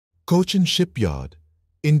Cochin Shipyard,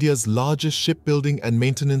 India's largest shipbuilding and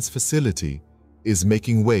maintenance facility, is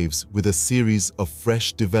making waves with a series of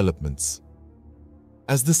fresh developments.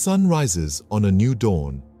 As the sun rises on a new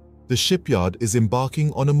dawn, the shipyard is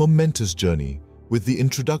embarking on a momentous journey with the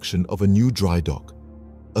introduction of a new dry dock,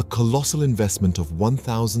 a colossal investment of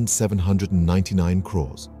 1,799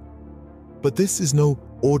 crores. But this is no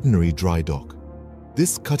ordinary dry dock.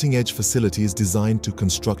 This cutting-edge facility is designed to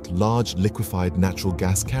construct large liquefied natural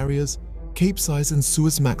gas carriers, Capesize and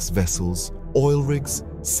Suezmax vessels, oil rigs,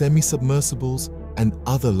 semi-submersibles, and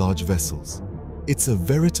other large vessels. It's a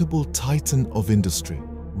veritable titan of industry,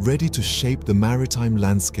 ready to shape the maritime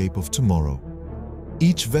landscape of tomorrow.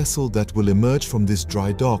 Each vessel that will emerge from this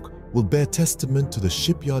dry dock will bear testament to the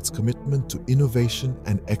shipyard's commitment to innovation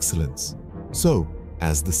and excellence. So,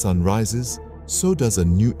 as the sun rises, so does a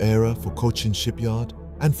new era for Cochin Shipyard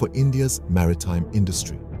and for India's maritime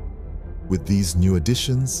industry. With these new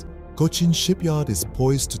additions, Cochin Shipyard is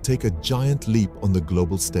poised to take a giant leap on the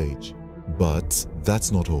global stage. But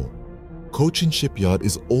that's not all. Cochin Shipyard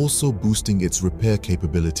is also boosting its repair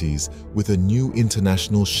capabilities with a new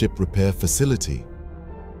international ship repair facility.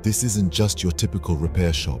 This isn't just your typical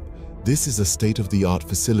repair shop. This is a state-of-the-art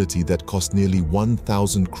facility that cost nearly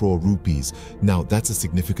 1,000 crore rupees. Now, that's a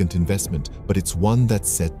significant investment, but it's one that's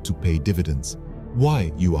set to pay dividends.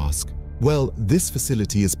 Why, you ask? Well, this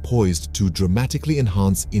facility is poised to dramatically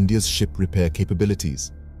enhance India's ship repair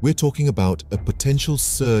capabilities. We're talking about a potential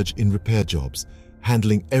surge in repair jobs,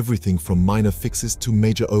 handling everything from minor fixes to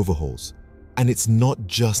major overhauls. And it's not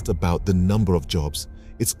just about the number of jobs,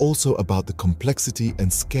 it's also about the complexity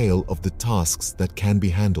and scale of the tasks that can be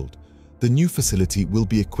handled. The new facility will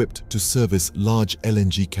be equipped to service large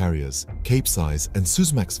LNG carriers, Capesize and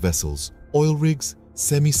Suezmax vessels, oil rigs,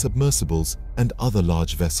 semi-submersibles, and other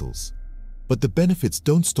large vessels. But the benefits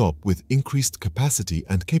don't stop with increased capacity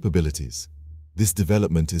and capabilities. This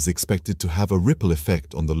development is expected to have a ripple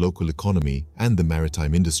effect on the local economy and the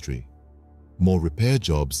maritime industry. More repair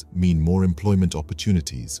jobs mean more employment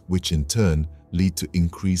opportunities, which in turn lead to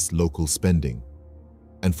increased local spending.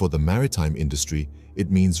 And for the maritime industry, it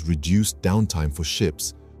means reduced downtime for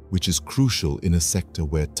ships, which is crucial in a sector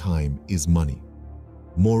where time is money.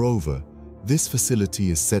 Moreover, this facility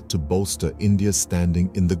is set to bolster India's standing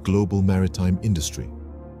in the global maritime industry.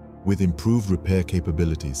 With improved repair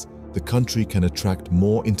capabilities, the country can attract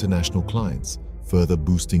more international clients, further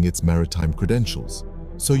boosting its maritime credentials.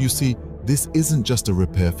 So you see, this isn't just a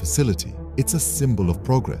repair facility, it's a symbol of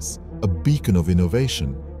progress, a beacon of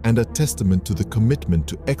innovation, and a testament to the commitment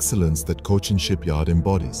to excellence that Cochin Shipyard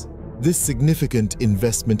embodies. This significant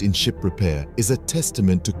investment in ship repair is a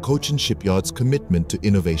testament to Cochin Shipyard's commitment to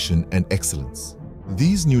innovation and excellence.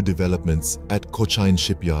 These new developments at Cochin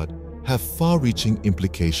Shipyard have far-reaching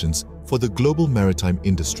implications for the global maritime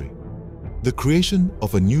industry. The creation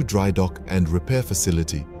of a new dry dock and repair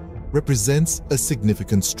facility represents a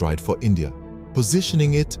significant stride for India,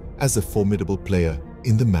 positioning it as a formidable player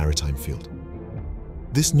in the maritime field.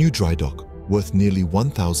 This new dry dock, worth nearly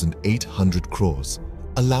 1,800 crores,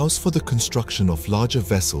 allows for the construction of larger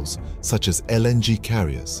vessels such as LNG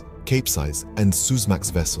carriers, Capesize and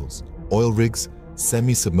Suezmax vessels, oil rigs,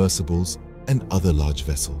 semi-submersibles, and other large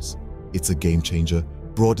vessels. It's a game changer,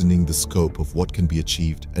 broadening the scope of what can be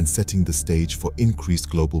achieved and setting the stage for increased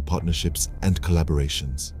global partnerships and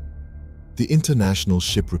collaborations. The International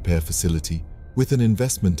Ship Repair Facility, with an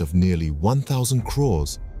investment of nearly 1,000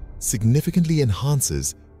 crores, significantly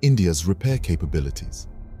enhances India's repair capabilities.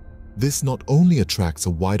 This not only attracts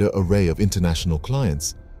a wider array of international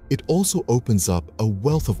clients, it also opens up a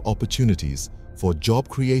wealth of opportunities for job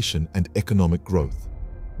creation and economic growth.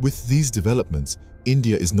 With these developments,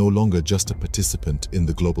 India is no longer just a participant in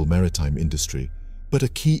the global maritime industry, but a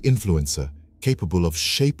key influencer capable of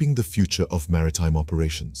shaping the future of maritime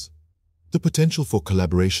operations. The potential for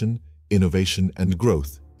collaboration, innovation, and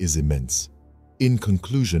growth is immense. In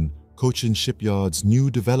conclusion, Cochin Shipyard's new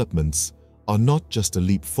developments are not just a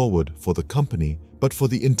leap forward for the company, but for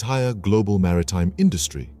the entire global maritime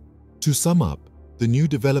industry. To sum up, the new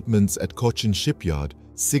developments at Cochin Shipyard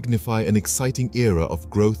signify an exciting era of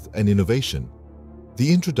growth and innovation.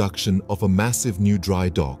 The introduction of a massive new dry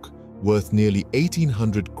dock, worth nearly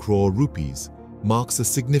 1,800 crore rupees, marks a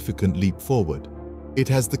significant leap forward. It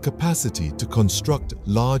has the capacity to construct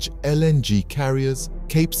large LNG carriers,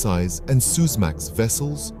 Capesize and Suezmax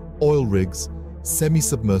vessels, oil rigs,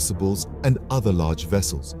 semi-submersibles, and other large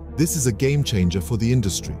vessels. This is a game changer for the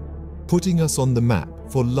industry, putting us on the map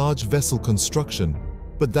for large vessel construction.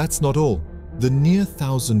 But that's not all. The near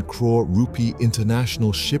 1,000 crore rupee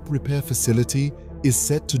international ship repair facility is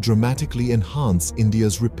set to dramatically enhance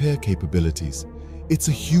India's repair capabilities. It's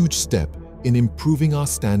a huge step in improving our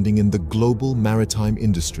standing in the global maritime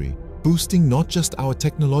industry, boosting not just our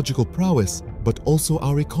technological prowess, but also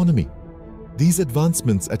our economy. These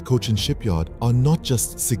advancements at Cochin Shipyard are not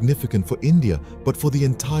just significant for India, but for the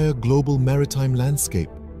entire global maritime landscape.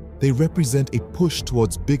 They represent a push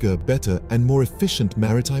towards bigger, better, and more efficient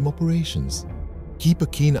maritime operations. Keep a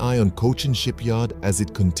keen eye on Cochin Shipyard as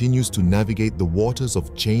it continues to navigate the waters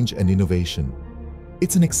of change and innovation.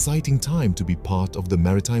 It's an exciting time to be part of the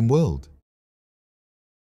maritime world.